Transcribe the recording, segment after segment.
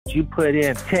that you put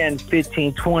in 10,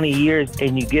 15, 20 years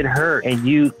and you get hurt and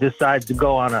you decide to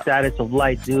go on a status of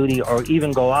light duty or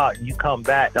even go out and you come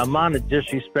back, the amount of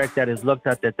disrespect that is looked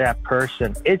at that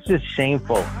person, it's just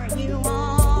shameful.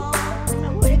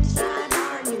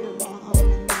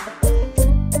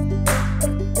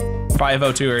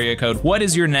 502 area code. What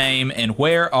is your name and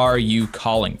where are you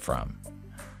calling from?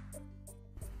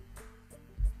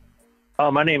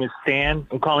 My name is Stan.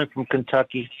 I'm calling from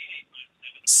Kentucky.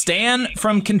 Stan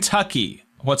from Kentucky.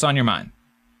 What's on your mind?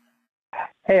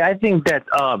 Hey, I think that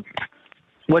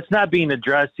what's not being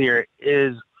addressed here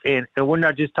is, and we're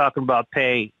not just talking about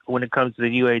pay when it comes to the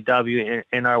UAW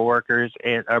and our workers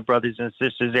and our brothers and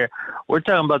sisters there. We're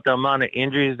talking about the amount of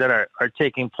injuries that are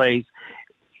taking place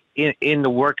in the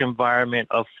work environment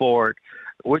of Ford.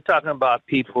 We're talking about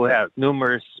people who have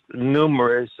numerous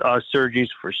surgeries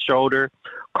for shoulder,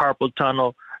 carpal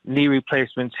tunnel, knee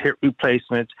replacements, hip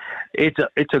replacements.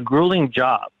 It's a grueling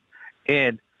job.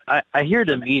 And I hear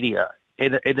the media,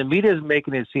 and the media is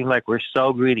making it seem like we're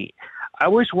so greedy. I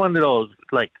wish one of those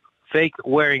like fake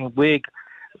wearing wig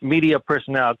media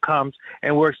personnel comes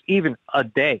and works even a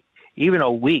day, even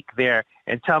a week there,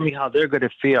 and tell me how they're going to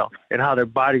feel and how their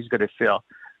body's going to feel.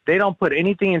 They don't put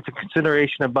anything into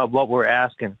consideration about what we're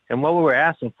asking, and what we're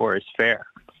asking for is fair.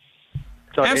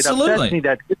 So absolutely. It upsets me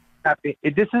that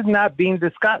this is not being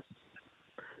discussed.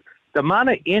 The amount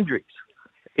of injuries.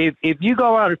 If you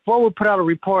go around, Ford would put out a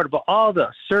report about all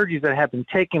the surgeries that have been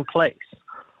taking place,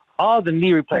 all the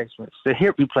knee replacements, the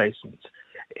hip replacements,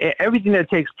 everything that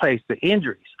takes place, the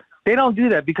injuries. They don't do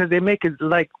that because they make it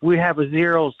like we have a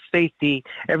zero safety.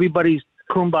 Everybody's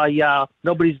kumbaya.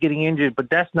 Nobody's getting injured, but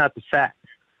that's not the fact.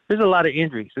 There's a lot of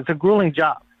injuries. It's a grueling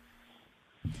job.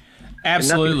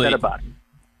 Absolutely. And nothing said about it.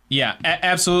 Yeah,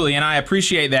 absolutely, and I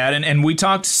appreciate that, and we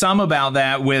talked some about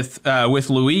that with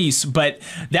Luis, but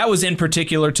that was in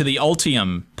particular to the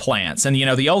Ultium plants, and the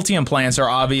Ultium plants are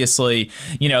obviously,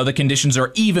 the conditions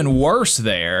are even worse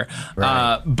there,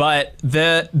 right. But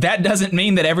that doesn't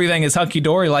mean that everything is hunky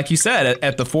dory, like you said,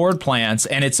 at the Ford plants,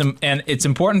 and it's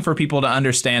important for people to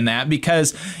understand that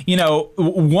because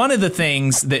one of the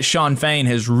things that Shawn Fain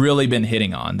has really been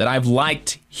hitting on that I've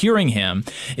liked hearing him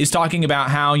is talking about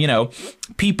how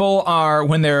people are,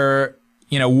 when they're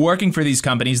working for these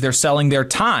companies, they're selling their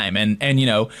time, and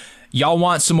y'all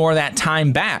want some more of that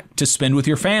time back to spend with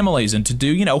your families and to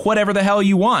do whatever the hell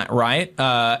you want, right?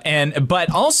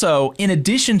 But also, in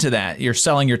addition to that, you're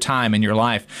selling your time and your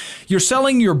life. You're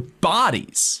selling your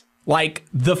bodies. Like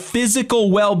the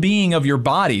physical well-being of your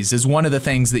bodies is one of the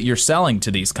things that you're selling to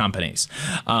these companies.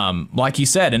 Like you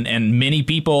said, and many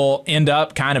people end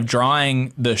up kind of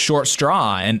drawing the short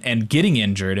straw and getting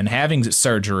injured and having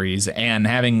surgeries and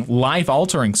having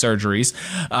life-altering surgeries,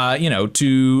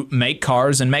 to make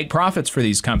cars and make profits for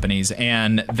these companies.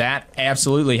 And that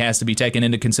absolutely has to be taken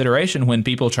into consideration when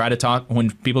people try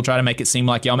to make it seem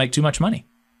like y'all make too much money.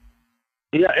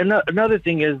 Yeah, and another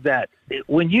thing is that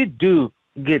when you do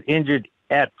get injured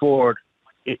at Ford,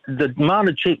 the amount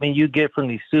of treatment you get from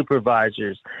these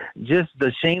supervisors, just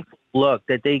the shameful look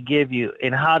that they give you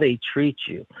and how they treat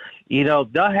you. They'll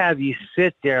have you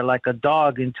sit there like a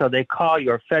dog until they call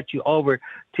you or fetch you over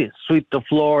to sweep the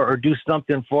floor or do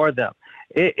something for them.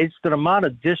 It's the amount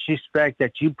of disrespect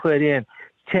that you put in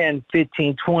 10,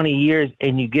 15, 20 years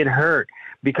and you get hurt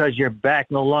because your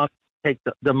back no longer take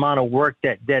the amount of work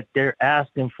that they're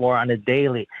asking for on a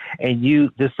daily, and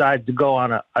you decide to go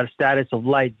on a status of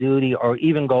light duty or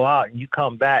even go out and you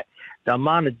come back, the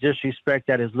amount of disrespect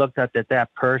that is looked at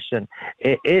that person,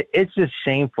 it's just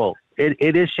shameful.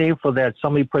 It is shameful that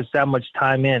somebody puts that much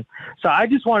time in. So I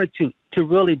just wanted to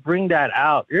really bring that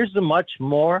out. There's much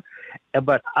more,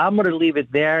 but I'm going to leave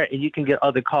it there, and you can get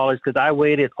other callers because I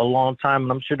waited a long time,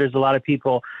 and I'm sure there's a lot of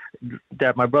people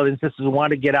that my brothers and sisters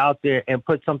want to get out there and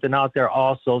put something out there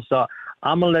also. So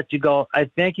I'm going to let you go. I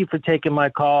thank you for taking my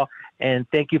call, and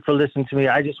thank you for listening to me.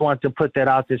 I just want to put that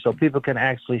out there so people can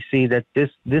actually see that this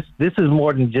is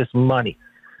more than just money.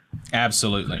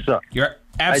 Absolutely. So, you're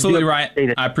absolutely right.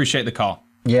 I appreciate the call.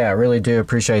 Yeah, I really do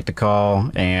appreciate the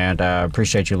call, and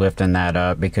appreciate you lifting that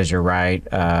up because you're right.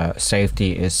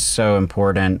 Safety is so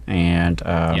important, and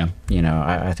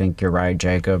I think you're right,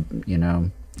 Jacob.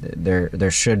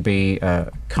 There should be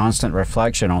a constant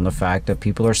reflection on the fact that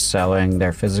people are selling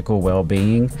their physical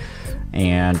well-being,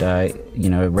 and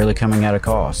really coming at a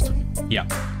cost. Yeah.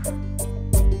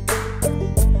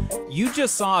 You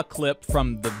just saw a clip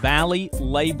from the Valley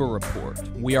Labor Report.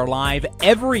 We are live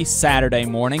every Saturday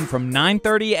morning from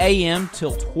 9:30 a.m.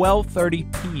 till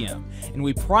 12:30 p.m. And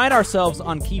we pride ourselves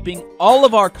on keeping all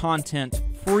of our content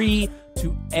free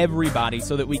to everybody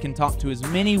so that we can talk to as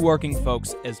many working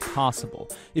folks as possible.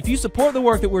 If you support the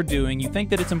work that we're doing, you think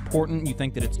that it's important, you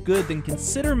think that it's good, then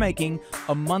consider making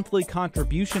a monthly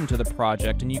contribution to the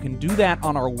project, and you can do that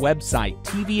on our website,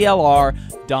 tvlr.fm.